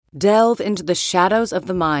Delve into the shadows of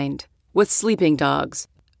the mind with Sleeping Dogs,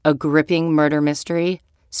 a gripping murder mystery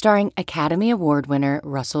starring Academy Award winner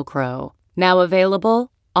Russell Crowe. Now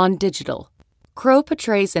available on digital. Crowe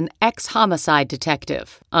portrays an ex-homicide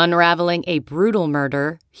detective unraveling a brutal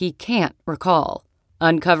murder he can't recall.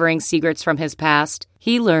 Uncovering secrets from his past,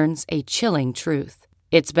 he learns a chilling truth.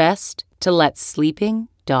 It's best to let sleeping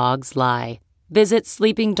dogs lie. Visit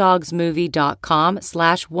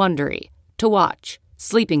sleepingdogsmovie.com/Wondery to watch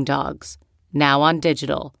Sleeping Dogs, now on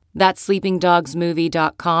digital. That's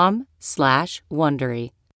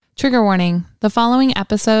sleepingdogsmovie.com/Wondery. Trigger warning. The following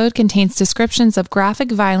episode contains descriptions of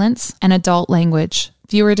graphic violence and adult language.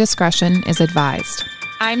 Viewer discretion is advised.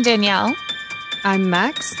 I'm Danielle. I'm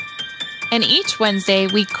Max. And each Wednesday,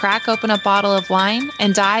 we crack open a bottle of wine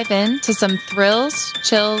and dive into some thrills,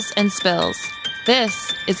 chills, and spills.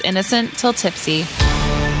 This is Innocent Till Tipsy.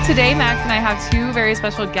 Today, Max and I have two very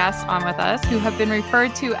special guests on with us who have been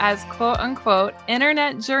referred to as quote-unquote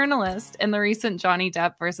internet journalists in the recent Johnny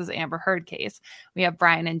Depp versus Amber Heard case. We have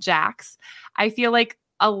Brian and Jax. I feel like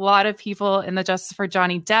a lot of people in the Justice for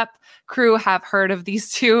Johnny Depp crew have heard of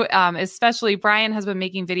these two, especially Brian has been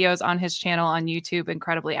making videos on his channel on YouTube,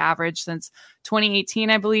 Incredibly Average, since 2018,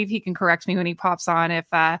 I believe. He can correct me when he pops on if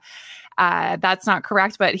that's not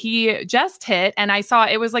correct, but he just hit, and I saw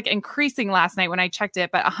it was like increasing last night when I checked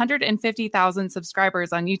it, but 150,000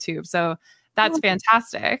 subscribers on YouTube. So that's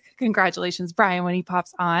fantastic. Congratulations, Brian, when he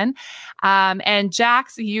pops on. And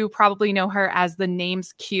Jax, you probably know her as the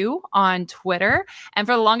names Q on Twitter. And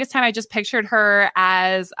for the longest time, I just pictured her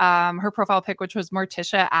as her profile pic, which was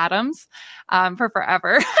Morticia Adams for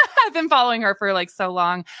forever. I've been following her for like so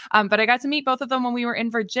long. But I got to meet both of them when we were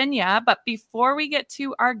in Virginia. But before we get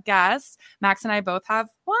to our guests, Max and I both have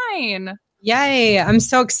wine. Yay. I'm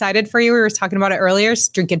so excited for you. We were talking about it earlier.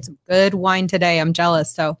 Drinking some good wine today. I'm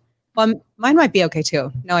jealous. So, well, mine might be okay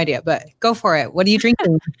too. No idea, but go for it. What are you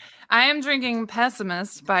drinking? I am drinking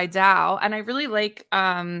Pessimist by Dow, and I really like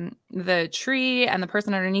the tree and the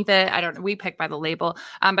person underneath it. We picked by the label,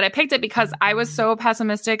 but I picked it because I was so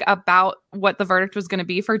pessimistic about what the verdict was going to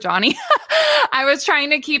be for Johnny. I was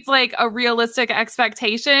trying to keep like a realistic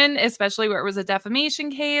expectation, especially where it was a defamation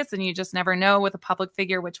case, and you just never know with a public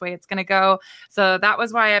figure which way it's going to go. So that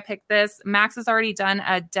was why I picked this. Max has already done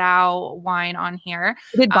a Dow wine on here.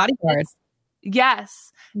 It did Bodyguard.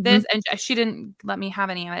 Yes. This, and she didn't let me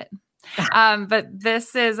have any of it. But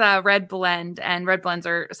this is a red blend, and red blends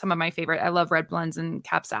are some of my favorite. I love red blends and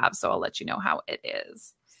Cab Sav, so I'll let you know how it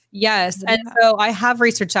is. Yes. And so I have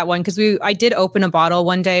researched that one because I did open a bottle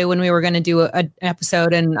one day when we were going to do an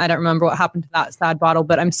episode, and I don't remember what happened to that sad bottle,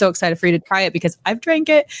 but I'm so excited for you to try it because I've drank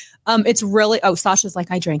it. It's really, Sasha's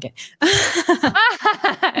like, I drank it.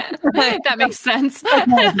 That makes sense.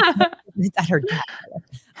 That hurt.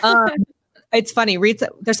 It's funny.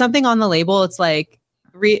 There's something on the label. It's like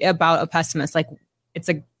about a pessimist. Like it's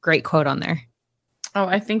a great quote on there. Oh,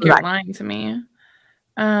 I think you're lying to me.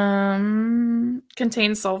 Contains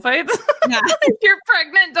sulfites. Yeah. If you're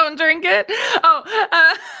pregnant, don't drink it.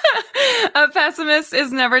 A pessimist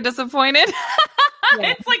is never disappointed.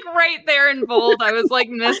 Yeah. It's like right there in bold. I was like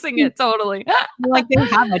missing it totally. Like they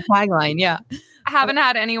have a tagline. Yeah. I haven't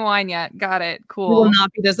had any wine yet. Got it. Cool. You will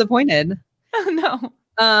not be disappointed. No.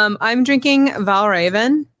 I'm drinking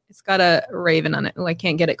Valraven. It's got a raven on it. Oh, I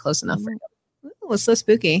can't get it close enough. Oh, it's so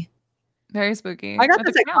spooky. Very spooky. I got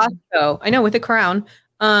this at Costco. I know, with a crown.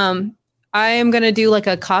 I am going to do like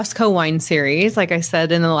a Costco wine series. Like I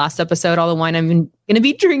said in the last episode, all the wine I'm going to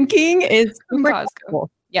be drinking is from Costco.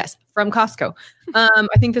 Yes, from Costco. I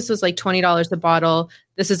think this was like $20 a bottle.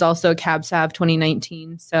 This is also a Cab Sav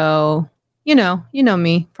 2019. So, you know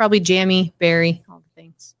me. Probably jammy, berry, all the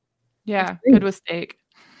things. Yeah, good with steak.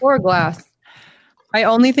 Or a glass. I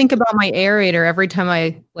only think about my aerator every time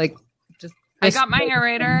I I got my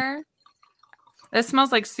aerator. This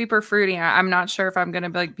smells like super fruity. I'm not sure if I'm going to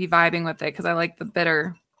be vibing with it because I like the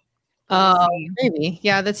bitter. Oh, maybe.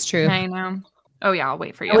 Yeah, that's true. I know. Oh, yeah. I'll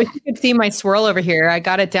wait for you. I wish you could see my swirl over here. I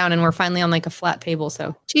got it down and we're finally on like a flat table.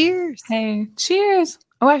 So cheers. Hey, cheers.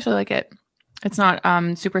 Oh, I actually like it. It's not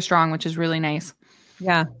super strong, which is really nice.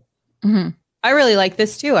 Yeah. Mm-hmm. I really like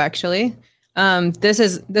this too, actually. This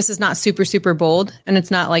is not super, super bold, and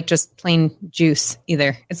it's not like just plain juice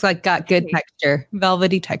either. It's like got good texture,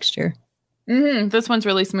 velvety texture. Mm-hmm. This one's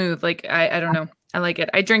really smooth. Like, I don't know. I like it.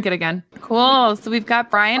 I drink it again. Cool. So we've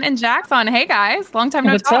got Brian and Jax on. Hey, guys. Long time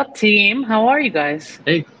no talk. What's up, team? How are you guys?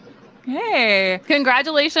 Hey. Hey.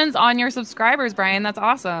 Congratulations on your subscribers, Brian. That's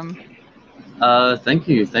awesome. Thank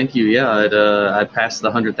you. Yeah, I passed the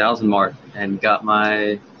 100,000 mark and got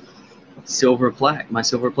my silver plaque, my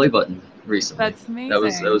silver play button. recently. That's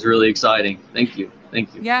amazing. That was really exciting. Thank you.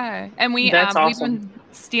 Yeah, and we've awesome. been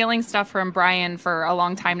stealing stuff from Brian for a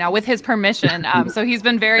long time now with his permission. So he's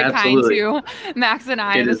been very kind Absolutely. to Max and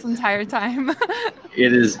I this entire time.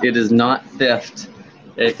 It is not theft.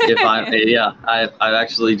 I've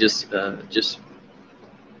actually just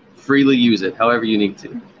freely use it however you need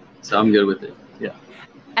to. So I'm good with it. Yeah.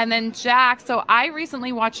 And then Jack, so I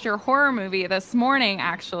recently watched your horror movie this morning,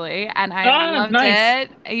 actually, and I loved nice.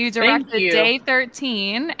 it. You directed Thank you. Day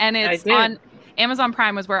 13, and it's on Amazon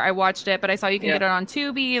Prime was where I watched it, but I saw you can get it on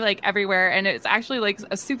Tubi, like everywhere, and it's actually like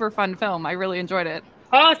a super fun film. I really enjoyed it.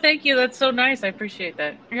 Oh, thank you. That's so nice. I appreciate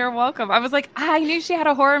that. You're welcome. I was like, I knew she had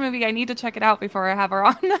a horror movie. I need to check it out before I have her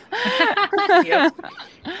on. Yep,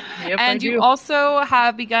 and you also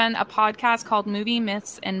have begun a podcast called Movie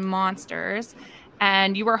Myths and Monsters.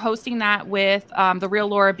 And you were hosting that with the real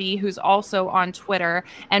Laura B, who's also on Twitter.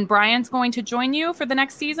 And Brian's going to join you for the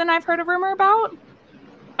next season, I've heard a rumor about.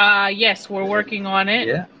 Yes, we're working on it.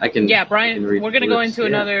 Yeah, I can. Yeah, Brian, we're going to go into yeah.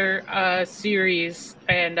 another series,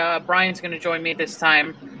 and Brian's going to join me this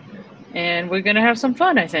time. And we're going to have some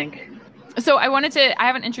fun, I think. So I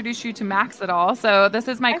haven't introduced you to Max at all. So this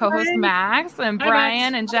is my co-host, Max, and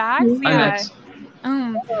Brian and Jax. Hi,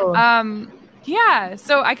 Max. Yeah,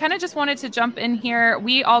 so I kind of just wanted to jump in here.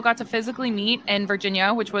 We all got to physically meet in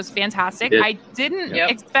Virginia, which was fantastic. Yep. I didn't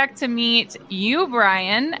expect to meet you,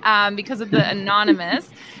 Brian, because of the anonymous.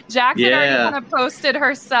 Jackson already kind of posted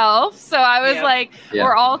herself. So I was like,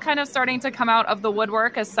 we're all kind of starting to come out of the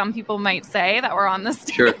woodwork, as some people might say, that we're on the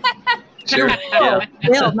stage. Sure. Yeah.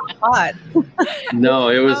 Still not hot. No,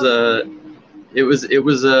 it was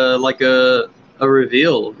like a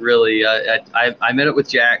reveal, really. I met up with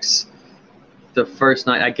Jax the first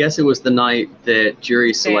night. I guess it was the night that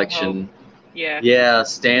jury selection.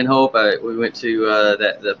 Stanhope. We went to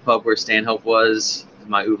the pub where Stanhope was.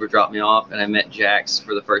 My Uber dropped me off, and I met Jax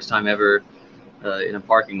for the first time ever in a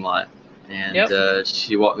parking lot. And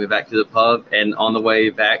she walked me back to the pub, and on the way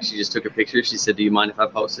back, she just took a picture. She said, "Do you mind if I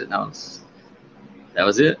post it?" And that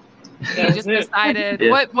was it. You just decided.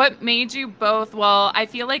 What made you both? Well, I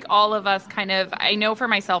feel like all of us kind of. I know for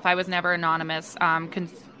myself, I was never anonymous.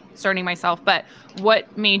 Concerning myself, but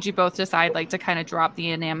what made you both decide to kind of drop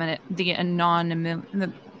the anonymous,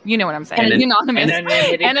 you know what I'm saying? Anonymous.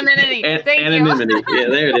 Anonymity. Thank anonymity. You. Yeah,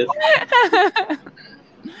 there it is.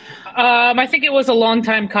 I think it was a long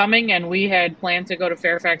time coming, and we had planned to go to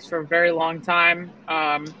Fairfax for a very long time,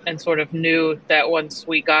 and sort of knew that once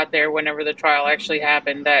we got there, whenever the trial actually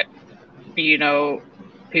happened, that,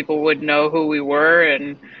 people would know who we were,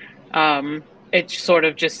 and it sort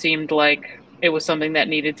of just seemed like it was something that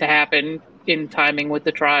needed to happen in timing with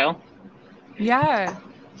the trial. Yeah.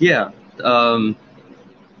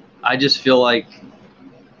 I just feel like,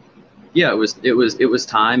 it was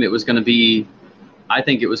time. It was going to be, I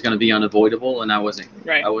think it was going to be unavoidable, and I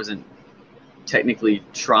wasn't technically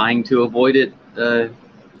trying to avoid it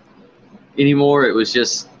anymore. It was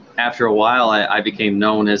just, after a while, I became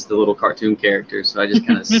known as the little cartoon character. So I just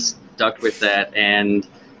kind of stuck with that, and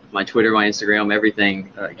my Twitter, my Instagram,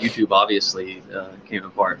 everything, YouTube obviously came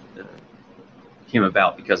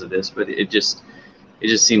about because of this, but it just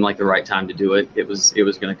seemed like the right time to do it. It was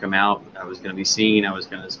going to come out. I was going to be seen. I was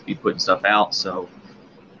going to be putting stuff out. So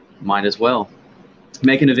might as well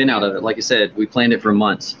make an event out of it. Like I said, we planned it for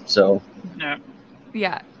months. So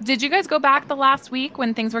yeah. Did you guys go back the last week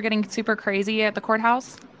when things were getting super crazy at the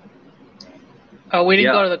courthouse? Oh, we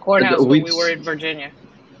didn't go to the courthouse when we were in Virginia.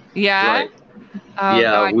 Yeah. Right.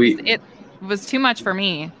 It was too much for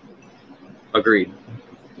me. Agreed.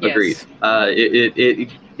 Yes.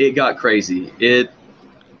 It got crazy. It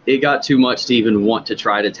got too much to even want to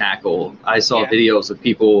try to tackle. I saw videos of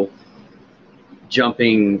people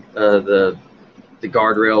jumping the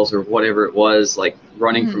guardrails or whatever it was, like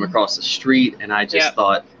running from across the street, and I just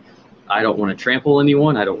thought, I don't want to trample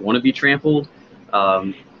anyone. I don't want to be trampled.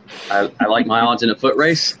 I like my odds in a foot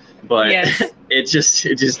race, but it just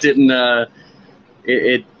didn't.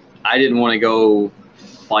 I didn't want to go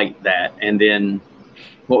fight that. And then,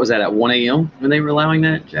 what was that, at 1 a.m. when they were allowing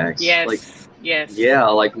that, Jax? Yes. Yeah,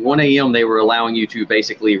 like 1 a.m. they were allowing you to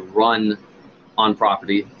basically run on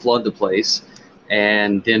property, flood the place,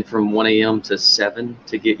 and then from 1 a.m. to 7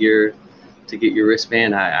 to get your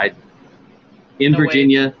wristband. In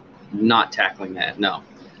Virginia, not tackling that. No.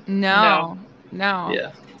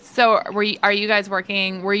 Yeah. So were you guys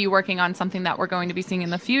working on something that we're going to be seeing in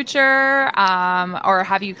the future? Or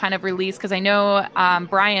have you kind of released, because I know,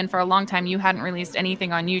 Brian, for a long time, you hadn't released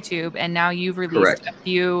anything on YouTube, and now you've released a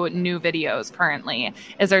few new videos currently.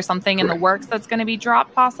 Is there something in the works that's going to be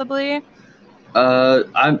dropped possibly?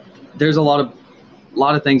 There's a lot of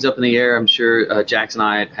lot of things up in the air. I'm sure Jax and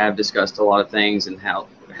I have discussed a lot of things and how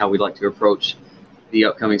we'd like to approach the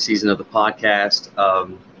upcoming season of the podcast,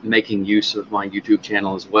 making use of my YouTube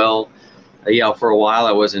channel as well. For a while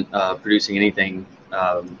I wasn't producing anything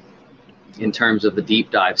in terms of the deep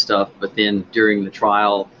dive stuff, but then during the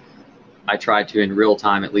trial, I tried to, in real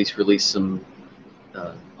time, at least release some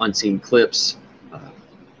unseen clips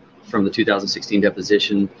from the 2016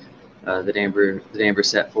 deposition that Amber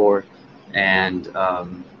set for, and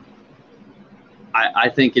I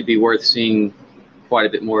think it'd be worth seeing quite a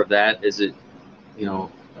bit more of that as it,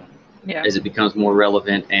 as it becomes more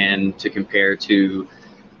relevant, and to compare to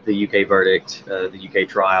the UK verdict, the UK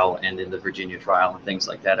trial, and then the Virginia trial and things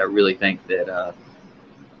like that. I really think that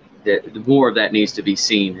that more of that needs to be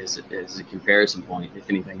seen as a comparison point, if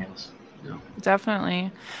anything else.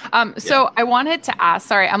 Definitely. So I wanted to ask,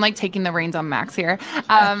 sorry, I'm like taking the reins on Max here.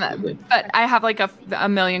 But I have like a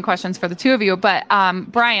million questions for the two of you. But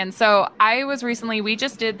Brian, so we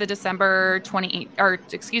just did the December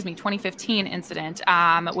 2015 incident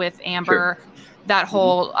with Amber. Sure. That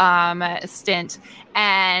whole stint.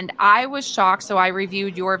 And I was shocked. So I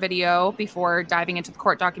reviewed your video before diving into the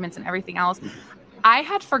court documents and everything else. I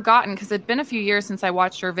had forgotten, because it'd been a few years since I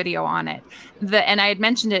watched your video on it. And I had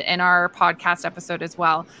mentioned it in our podcast episode as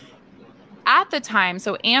well. At the time,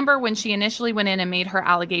 so Amber, when she initially went in and made her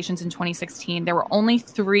allegations in 2016, there were only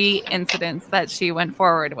 3 incidents that she went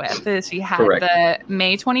forward with. She had Correct. The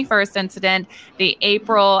May 21st incident, the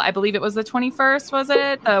April, I believe it was the 21st, was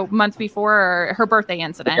it? The month before, her birthday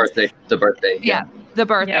incident. The birthday. Yeah. The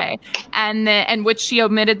birthday. Yeah. And which she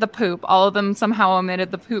omitted the poop. All of them somehow omitted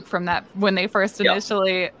the poop from that when they first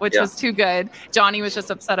initially, which was too good. Johnny was just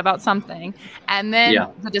upset about something. And then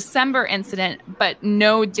the December incident, but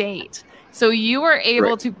no date. So you were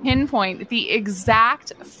able to pinpoint the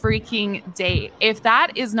exact freaking date. If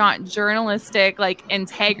that is not journalistic,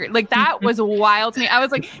 integrity, that was wild to me. I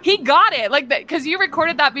was like, he got it, because you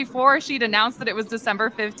recorded that before she'd announced that it was December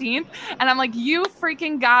 15th, and I'm like, you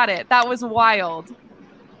freaking got it. That was wild.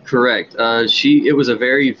 Correct. It was a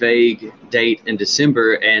very vague date in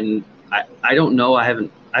December, and I don't know. I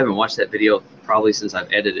haven't watched that video probably since I've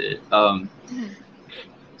edited it.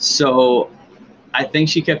 So I think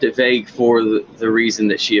she kept it vague for the reason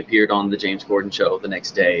that she appeared on the James Corden show the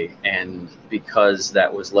next day, and because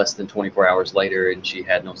that was less than 24 hours later and she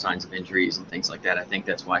had no signs of injuries and things like that. I think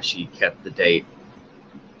that's why she kept the date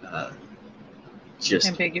just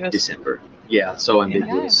ambiguous. December. Yeah, so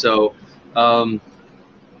ambiguous. So,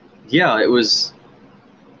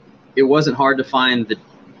 it wasn't hard to find the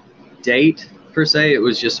date per se. It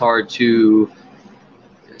was just hard to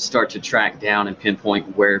start to track down and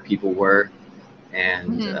pinpoint where people were.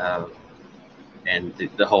 And the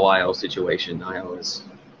whole IO situation. IO is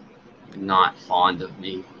not fond of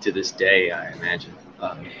me to this day, I imagine.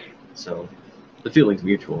 So the feeling's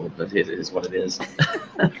mutual, but it is what it is.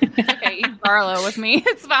 Okay, you Barlow with me.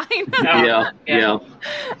 It's fine. Yeah.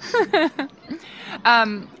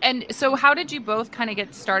 And so how did you both kind of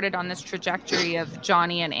get started on this trajectory of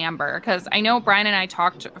Johnny and Amber? Because I know Brian and I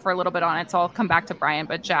talked for a little bit on it, so I'll come back to Brian.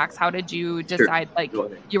 But Jax, how did you decide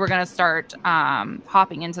you were going to start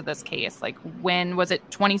hopping into this case? When was it?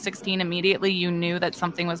 2016 immediately you knew that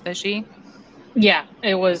something was fishy? Yeah,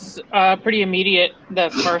 it was pretty immediate the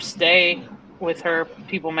first day with her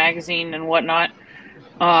People magazine and whatnot.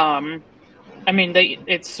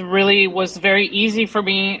 It's really was very easy for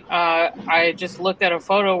me. I just looked at a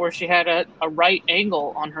photo where she had a right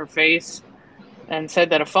angle on her face and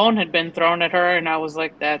said that a phone had been thrown at her. And I was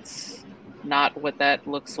like, that's not what that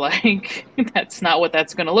looks like. That's not what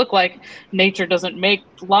that's going to look like. Nature doesn't make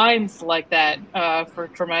lines like that for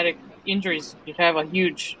traumatic injuries. You'd have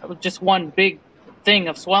just one big thing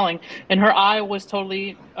of swelling. And her eye was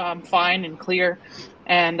totally fine and clear.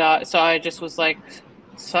 And so I just was like,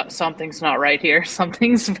 something's not right here.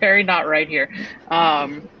 Something's very not right here.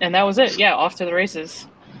 And that was it. Yeah, off to the races.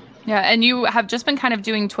 Yeah, and you have just been kind of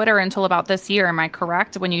doing Twitter until about this year, am I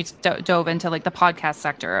correct? When you dove into the podcast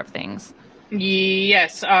sector of things.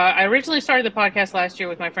 Yes. I originally started the podcast last year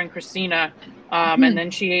with my friend Christina, and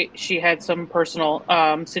then she had some personal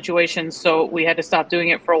situations, so we had to stop doing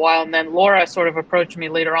it for a while. And then Laura sort of approached me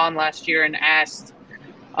later on last year and asked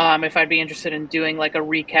if I'd be interested in doing a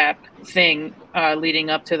recap thing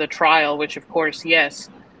leading up to the trial, which of course, yes.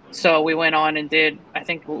 So we went on and did, I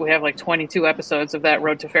think we have 22 episodes of that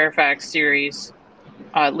Road to Fairfax series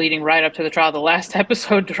leading right up to the trial. The last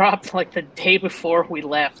episode dropped the day before we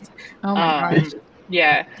left. Oh my gosh.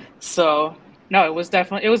 Yeah. So no, it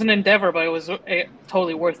was an endeavor, but it was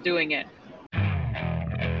totally worth doing it.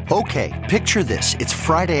 Okay, picture this. It's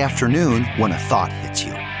Friday afternoon when a thought hits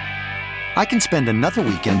you. I can spend another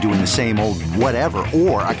weekend doing the same old whatever,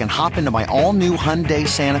 or I can hop into my all-new Hyundai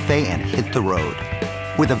Santa Fe and hit the road.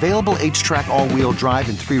 With available H-Track all-wheel drive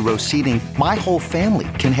and 3-row seating, my whole family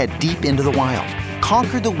can head deep into the wild.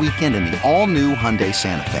 Conquer the weekend in the all-new Hyundai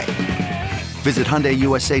Santa Fe. Visit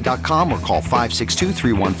HyundaiUSA.com or call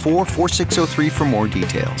 562-314-4603 for more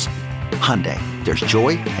details. Hyundai, there's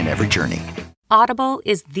joy in every journey. Audible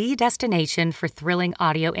is the destination for thrilling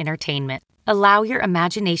audio entertainment. Allow your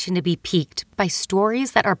imagination to be piqued by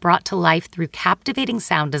stories that are brought to life through captivating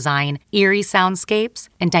sound design, eerie soundscapes,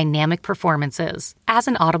 and dynamic performances. As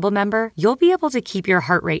an Audible member, you'll be able to keep your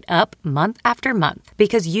heart rate up month after month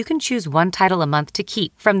because you can choose one title a month to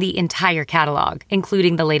keep from the entire catalog,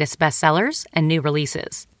 including the latest bestsellers and new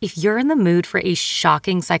releases. If you're in the mood for a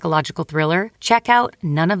shocking psychological thriller, check out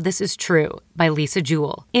None of This Is True by Lisa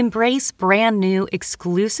Jewell. Embrace brand new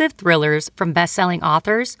exclusive thrillers from best-selling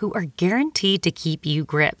authors who are guaranteed to keep you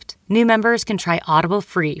gripped. New members can try Audible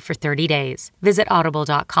free for 30 days. Visit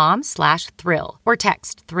audible.com/thrill or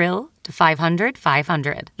text thrill to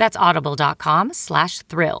 500-500. That's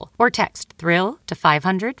audible.com/thrill or text thrill to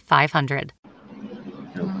 500-500.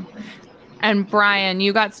 And Brian,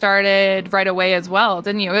 you got started right away as well,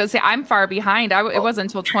 didn't you? I'm far behind. It wasn't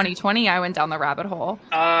until 2020 I went down the rabbit hole.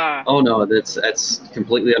 Oh no, that's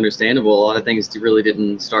completely understandable. A lot of things really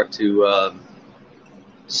didn't start to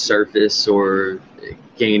surface or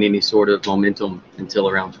gain any sort of momentum until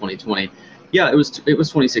around 2020. Yeah, it was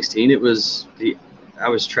 2016. I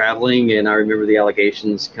was traveling, and I remember the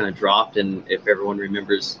allegations kind of dropped, and if everyone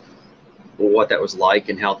remembers what that was like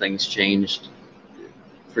and how things changed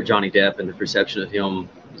for Johnny Depp and the perception of him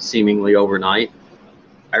seemingly overnight.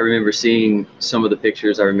 I remember seeing some of the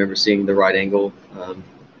pictures. I remember seeing the right angle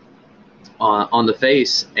on the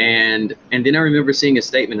face, and then I remember seeing a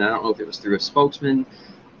statement. I don't know if it was through a spokesman,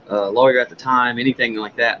 lawyer at the time, anything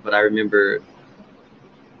like that, but I remember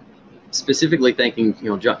specifically thinking,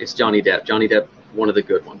 it's Johnny Depp. Johnny Depp, one of the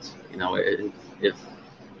good ones.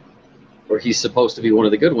 Or he's supposed to be one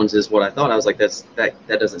of the good ones is what I thought. I was like, that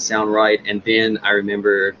doesn't sound right. And then I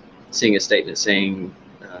remember seeing a statement saying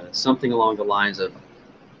something along the lines of,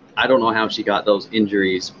 I don't know how she got those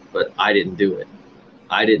injuries, but I didn't do it.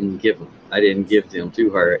 I didn't give them to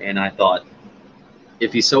her. And I thought,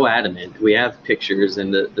 if he's so adamant, we have pictures,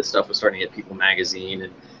 and the stuff was starting to hit People Magazine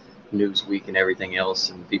and Newsweek and everything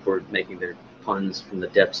else, and people were making their puns from the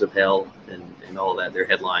depths of hell and all that, their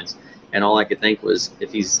headlines. And all I could think was,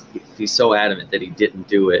 if he's so adamant that he didn't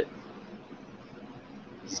do it,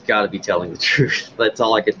 he's got to be telling the truth. That's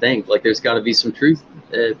all I could think. Like, there's got to be some truth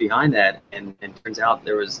behind that. And turns out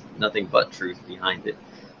there was nothing but truth behind it.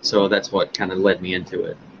 So that's what kind of led me into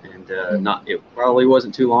it. And it probably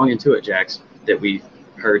wasn't too long into it, Jax, that we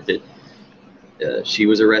heard that she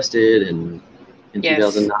was arrested in Yes.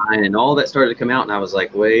 2009, and all that started to come out. And I was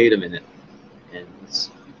like, wait a minute. And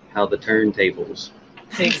it's how the turntables.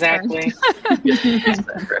 Exactly.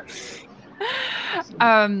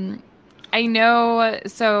 I know.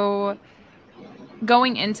 So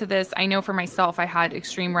going into this, I know for myself, I had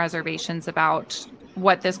extreme reservations about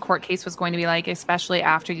what this court case was going to be like, especially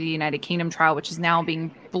after the United Kingdom trial, which is now being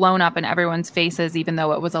blown up in everyone's faces, even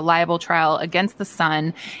though it was a libel trial against the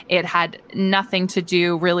Sun. It had nothing to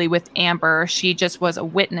do really with Amber. She just was a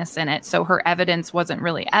witness in it. So her evidence wasn't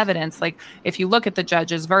really evidence. Like, if you look at the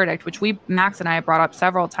judge's verdict, which Max and I have brought up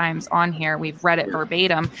several times on here, we've read it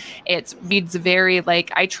verbatim. It reads very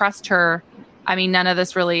like, I trust her. I mean, none of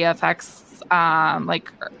this really affects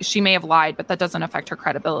she may have lied, but that doesn't affect her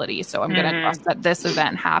credibility. So I'm going to trust that this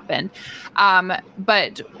event happened.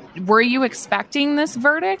 But were you expecting this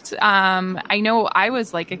verdict? I know I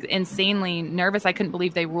was like insanely nervous. I couldn't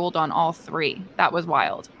believe they ruled on all three. That was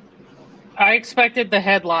wild. I expected the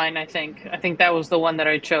headline. I think that was the one that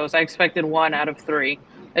I chose. I expected 1 out of 3.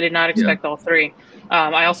 I did not expect all 3.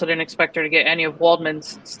 I also didn't expect her to get any of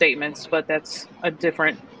Waldman's statements, but that's a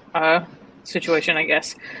different situation, I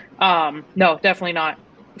guess. No, definitely not.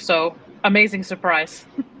 So amazing surprise.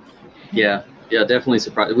 Yeah, definitely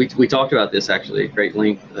surprised. We talked about this actually at great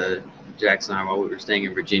length, Jackson and I, while we were staying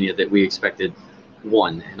in Virginia, that we expected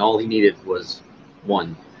 1, and all he needed was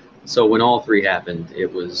 1. So when all 3 happened,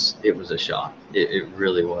 it was a shock. It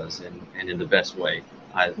really was, and in the best way.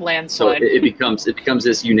 Landslide. So it becomes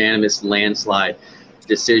this unanimous landslide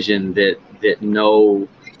decision that no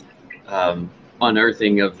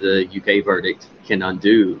unearthing of the UK verdict can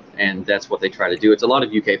undo, and that's what they try to do. It's a lot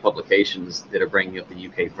of UK publications that are bringing up the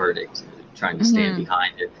UK verdict, trying to stand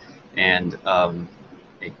behind it, and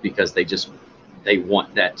because they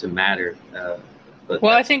want that to matter. But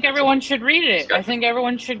well, I think everyone should read it. I think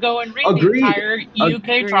everyone should go and read Agreed. the entire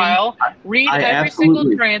UK trial. Read every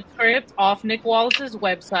single transcript off Nick Wallace's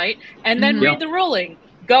website, and then read the ruling.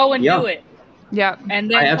 Go and do it. Yeah, and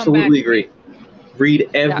then I absolutely agree. Read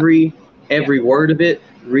every word of it.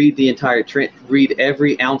 Read the entire read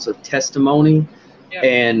every ounce of testimony,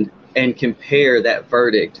 and compare that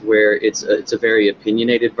verdict where it's a very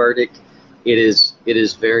opinionated verdict. It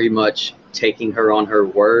is very much taking her on her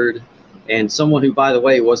word, and someone who, by the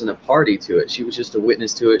way, wasn't a party to it. She was just a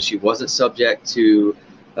witness to it. She wasn't subject to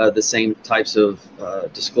the same types of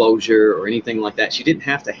disclosure or anything like that. She didn't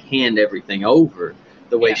have to hand everything over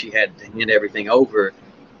the way she had to hand everything over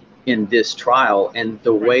in this trial, and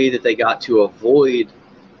the way that they got to avoid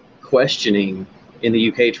questioning in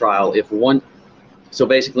the UK trial. So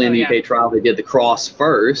basically in the UK trial, they did the cross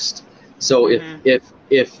first. So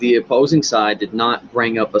if the opposing side did not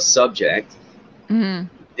bring up a subject,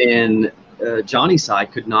 then Johnny's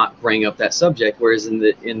side could not bring up that subject. Whereas in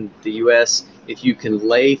the US, if you can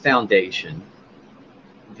lay foundation,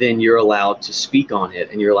 then you're allowed to speak on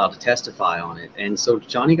it and you're allowed to testify on it. And so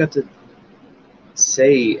Johnny got to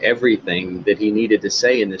say everything that he needed to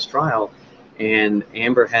say in this trial, and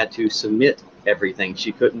Amber had to submit everything.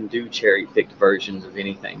 She couldn't do cherry-picked versions of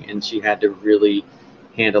anything, and she had to really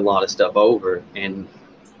hand a lot of stuff over and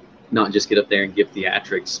not just get up there and give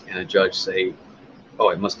theatrics and a judge say, oh,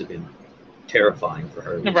 it must have been terrifying for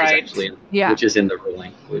her, which is in the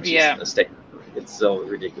ruling, which is a statement. It's so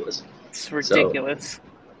ridiculous. It's ridiculous.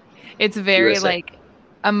 It's very like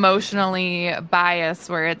emotionally biased,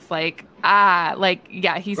 where it's like,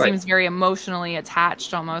 he seems very emotionally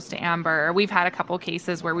attached almost to Amber. We've had a couple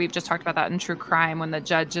cases where we've just talked about that in true crime, when the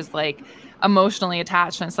judge is like emotionally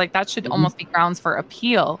attached, and it's like that should almost be grounds for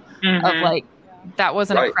appeal of like, that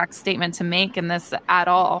wasn't a correct statement to make in this at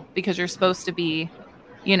all, because you're supposed to be,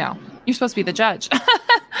 you're supposed to be the judge.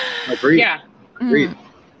 Agreed. Yeah. Agreed.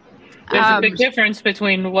 There's a big difference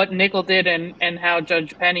between what Nickel did and how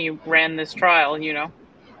Judge Penny ran this trial,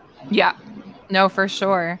 Yeah. No, for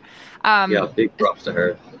sure. Big props to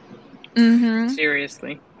her.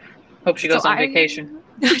 Seriously. Hope she goes on vacation.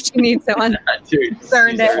 She needs someone.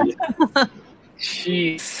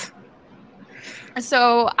 Jeez.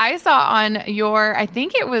 So I saw on your, I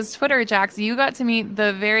think it was Twitter, Jax, you got to meet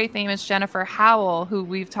the very famous Jennifer Howell, who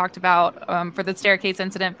we've talked about for the staircase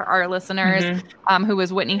incident for our listeners, who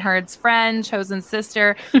was Whitney Hurd's friend, chosen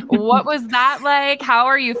sister. What was that like? How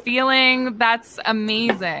are you feeling? That's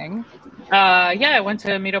amazing. I went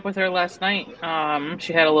to meet up with her last night.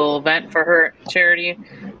 She had a little event for her charity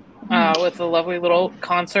with a lovely little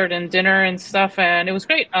concert and dinner and stuff, and it was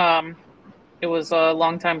great. It was a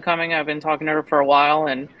long time coming. I've been talking to her for a while,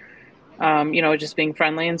 and just being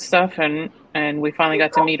friendly and stuff, and we finally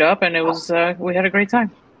got to meet up, and it was we had a great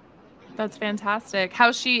time. That's fantastic.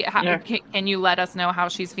 How's she? Can you let us know how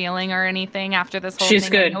she's feeling or anything after this whole She's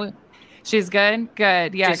thing? good. She's good?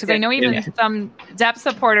 Good. Yeah, because I know even some Depp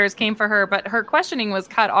supporters came for her, but her questioning was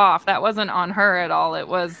cut off. That wasn't on her at all. It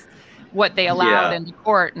was what they allowed in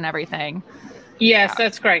court and everything. Yes,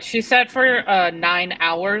 that's correct. She sat for 9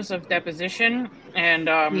 hours of deposition, and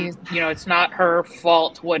it's not her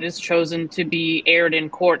fault what is chosen to be aired in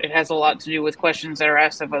court. It has a lot to do with questions that are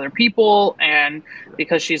asked of other people, and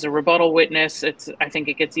because she's a rebuttal witness, I think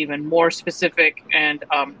it gets even more specific, and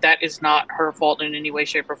that is not her fault in any way,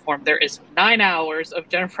 shape, or form. There is 9 hours of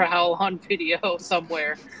Jennifer Howell on video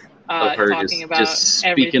somewhere talking about just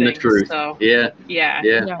speaking the truth. So, yeah.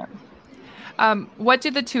 What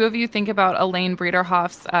did the two of you think about Elaine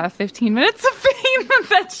Breederhoff's 15 minutes of fame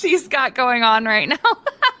that she's got going on right now?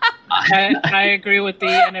 I agree with the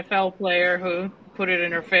NFL player who put it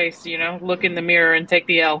in her face, look in the mirror and take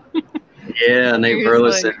the L. Nate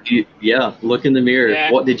Burles said, look in the mirror.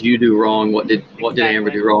 Yeah. What did you do wrong? What did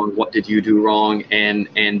Amber do wrong? What did you do wrong? And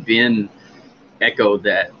Ben echoed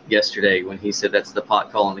that yesterday when he said that's the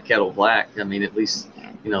pot calling the kettle black. I mean, at least,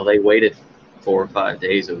 they waited 4 or 5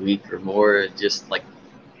 days a week or more. Just like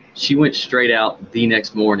she went straight out the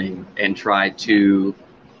next morning and tried to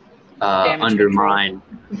undermine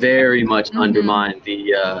the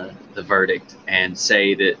verdict and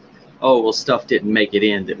say that, stuff didn't make it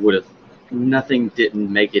in nothing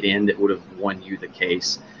didn't make it in that would have won you the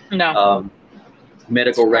case. No.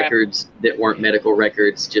 Medical records that weren't medical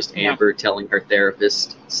records, just Amber telling her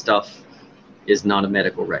therapist stuff is not a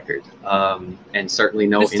medical record, and certainly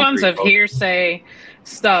no. There's tons of hearsay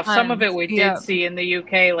stuff. Some of it we did see in the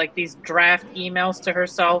UK, like these draft emails to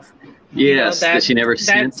herself. Yes, that she never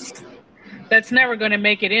sent. That's never going to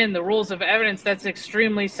make it in. The rules of evidence. That's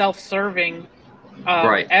extremely self-serving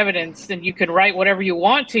evidence, and you could write whatever you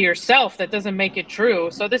want to yourself. That doesn't make it true.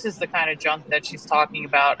 So this is the kind of junk that she's talking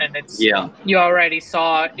about, and it's you already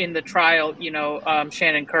saw in the trial.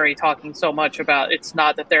 Shannon Curry talking so much about it's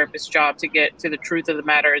not the therapist's job to get to the truth of the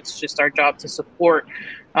matter. It's just our job to support.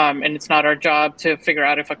 And it's not our job to figure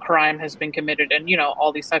out if a crime has been committed and,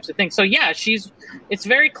 all these types of things. So, yeah, it's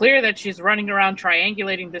very clear that she's running around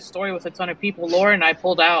triangulating this story with a ton of people. Laura and I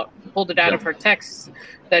pulled it out of her texts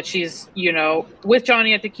that she's, with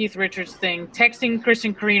Johnny at the Keith Richards thing, texting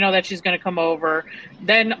Christian Carino that she's going to come over,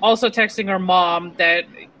 then also texting her mom that,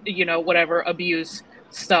 whatever abuse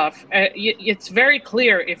stuff. It's very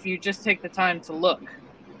clear if you just take the time to look.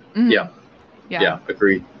 Mm-hmm. Yeah,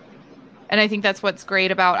 agreed. And I think that's what's great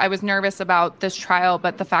about, I was nervous about this trial,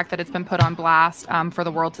 but the fact that it's been put on blast for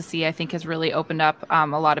the world to see, I think has really opened up a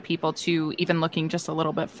lot of people to even looking just a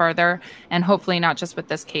little bit further. And hopefully not just with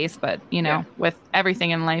this case, but, with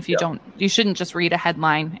everything in life, you shouldn't just read a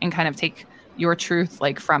headline and kind of take your truth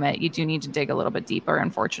from it. You do need to dig a little bit deeper,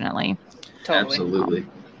 unfortunately. Totally. Absolutely.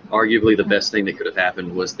 Arguably the best thing that could have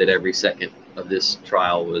happened was that every second of this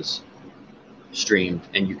trial was streamed,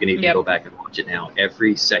 and you can even go back and watch it now,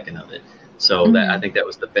 every second of it. So I think that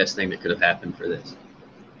was the best thing that could have happened for this.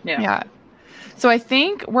 Yeah. So I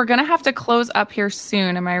think we're going to have to close up here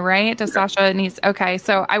soon. Am I right? Sasha needs. Okay.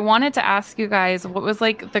 So I wanted to ask you guys, what was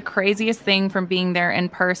the craziest thing from being there in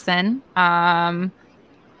person? What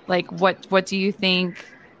do you think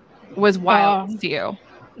was wild to you?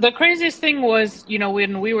 The craziest thing was,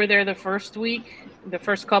 when we were there the first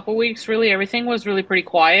couple weeks, really, everything was really pretty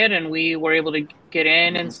quiet, and we were able to get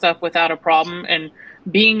in and stuff without a problem. And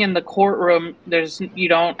being in the courtroom, you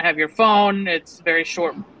don't have your phone. It's very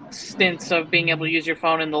short stints of being able to use your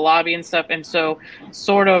phone in the lobby and stuff. And so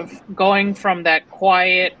sort of going from that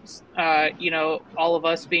quiet, all of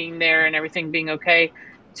us being there and everything being okay,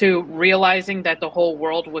 to realizing that the whole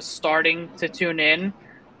world was starting to tune in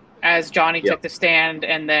as Johnny took the stand,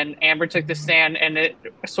 and then Amber took the stand, and it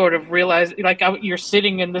sort of realized, you're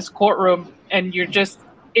sitting in this courtroom and you're just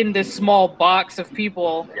in this small box of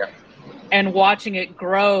people and watching it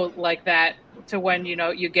grow like that to when,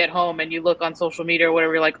 you get home and you look on social media or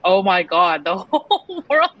whatever, you're like, oh my God, the whole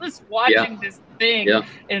world is watching this thing. Yeah.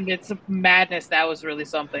 And it's madness. That was really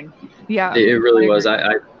something. Yeah. It really was.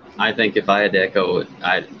 I think if I had to echo it,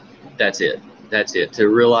 that's it. That's it. To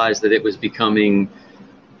realize that it was becoming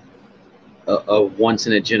a once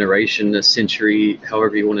in a generation, a century,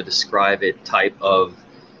 however you want to describe it, type of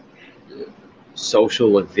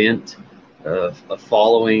social event, a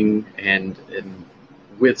following, and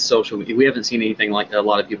with social media. We haven't seen anything like that. A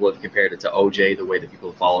lot of people have compared it to OJ, the way that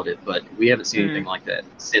people have followed it, but we haven't seen anything like that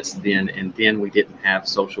since then. And then we didn't have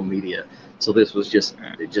social media. So this was just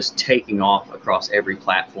taking off across every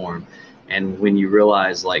platform. And when you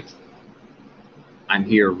realize, I'm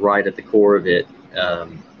here right at the core of it,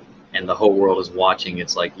 and the whole world is watching,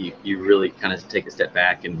 it's like you really kind of take a step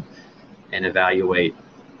back and evaluate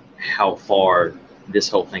how far this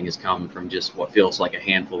whole thing has come from just what feels like a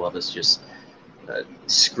handful of us just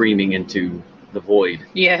screaming into the void.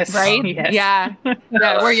 Yes. Right? Yes. Yeah.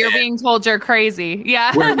 Where you're being told you're crazy.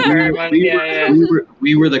 Yeah.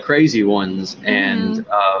 We were the crazy ones. And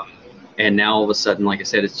now all of a sudden, like I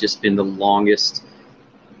said, it's just been the longest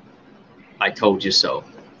I told you so.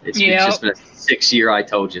 It's just been a 6-year I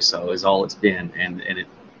told you so is all it's been. And it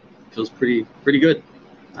feels pretty good.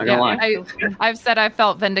 I'm gonna lie. I've said I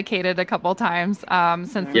felt vindicated a couple times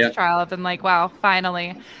since this trial. I've been like, wow,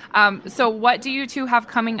 finally. So what do you two have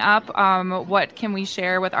coming up? What can we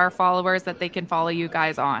share with our followers that they can follow you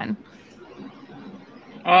guys on?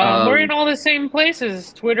 We're in all the same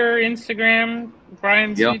places: Twitter, Instagram,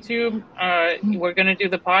 Brian's YouTube. We're going to do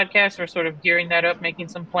the podcast. We're sort of gearing that up, making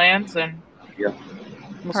some plans, and we'll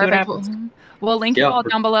see what happens. We'll link you all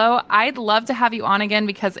down below. I'd love to have you on again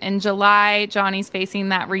because in July, Johnny's facing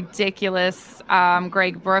that ridiculous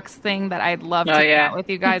Greg Brooks thing that I'd love to chat with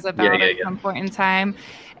you guys about at some point in time.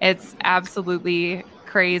 It's absolutely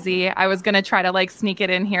crazy. I was going to try to sneak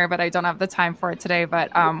it in here, but I don't have the time for it today.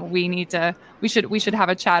 But we should have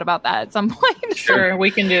a chat about that at some point. Sure,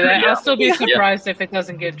 we can do that. I'll still be surprised if it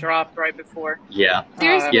doesn't get dropped right before. Yeah.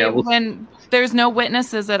 Seriously, when there's no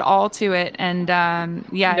witnesses at all to it, and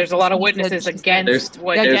there's a lot of witnesses against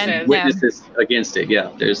what it says. There's witnesses against it.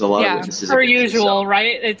 Yeah, there's a lot of witnesses. Per usual,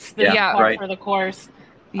 right? It's the part for the course.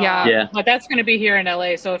 Yeah. But that's going to be here in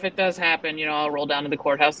LA. So if it does happen, I'll roll down to the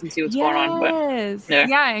courthouse and see what's going on. But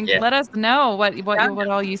and let us know what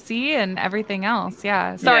all you see and everything else.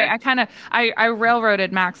 Yeah. Sorry, I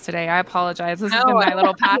railroaded Max today. I apologize. This has been my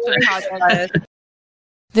little passion project.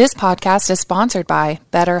 This podcast is sponsored by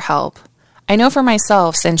BetterHelp. I know for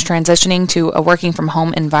myself, since transitioning to a working from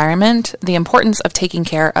home environment, the importance of taking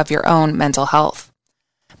care of your own mental health.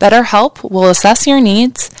 BetterHelp will assess your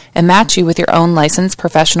needs and match you with your own licensed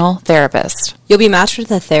professional therapist. You'll be matched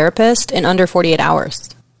with a therapist in under 48 hours.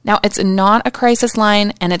 Now, it's not a crisis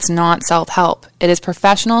line and it's not self-help. It is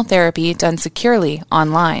professional therapy done securely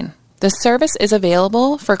online. The service is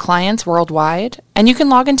available for clients worldwide, and you can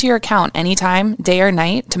log into your account anytime, day or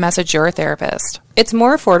night, to message your therapist. It's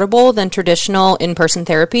more affordable than traditional in-person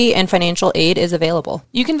therapy, and financial aid is available.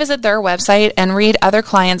 You can visit their website and read other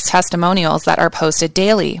clients' testimonials that are posted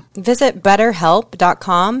daily. Visit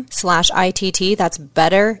betterhelp.com/ITT, that's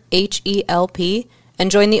better, H-E-L-P, and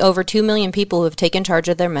join the over 2 million people who have taken charge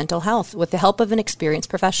of their mental health with the help of an experienced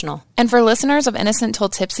professional. And for listeners of Innocent Till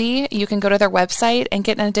Tipsy, you can go to their website and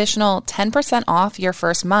get an additional 10% off your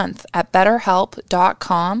first month at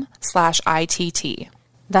betterhelp.com/ITT.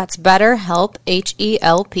 That's betterhelp,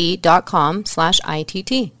 HELP.com/ITT.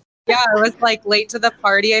 Yeah, I was like late to the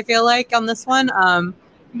party, I feel like, on this one. I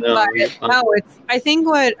think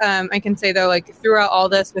what I can say though, like throughout all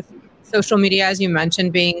this with social media, as you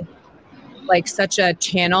mentioned, being like such a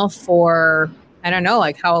channel for, I don't know,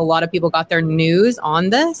 like how a lot of people got their news on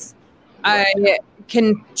this. I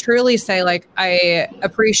can truly say like I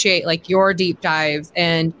appreciate like your deep dives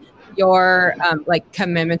and your like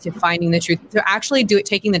commitment to finding the truth, to actually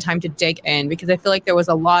taking the time to dig in, because I feel like there was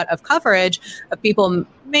a lot of coverage of people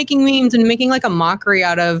making memes and making like a mockery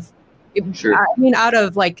out of, out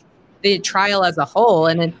of like the trial as a whole.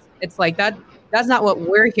 And it's like that's not what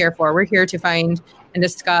we're here for. We're here to find and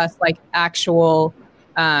discuss like actual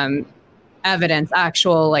evidence,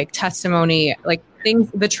 actual like testimony, like things,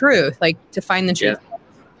 the truth, like to find the truth.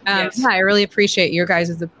 Yes. Yeah, I really appreciate your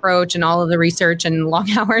guys' approach and all of the research and long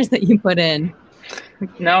hours that you put in.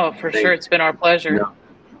 No, for sure. It's been our pleasure. No.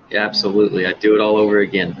 Yeah, absolutely. I'd do it all over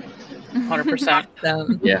again.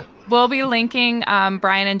 100%. Yeah. We'll be linking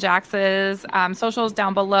Brian and Jax's socials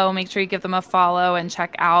down below. Make sure you give them a follow and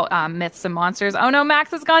check out Myths and Monsters. Oh no,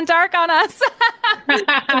 Max has gone dark on us.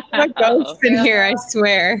 A ghost in here, I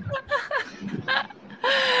swear.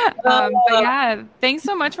 But yeah, thanks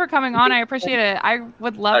so much for coming on. I appreciate it. I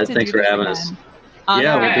would love to thanks do for this having again. us.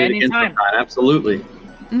 Yeah, we'll do it again sometime. Absolutely.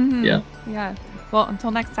 Mm-hmm. Yeah. Yeah. Well,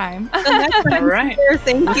 until next time. All right.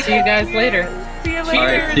 Thank you. See you guys later. See you later. All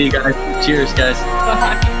right. See you guys. Cheers, guys.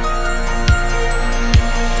 Bye.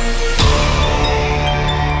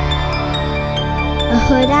 A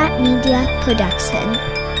Huda Media Production.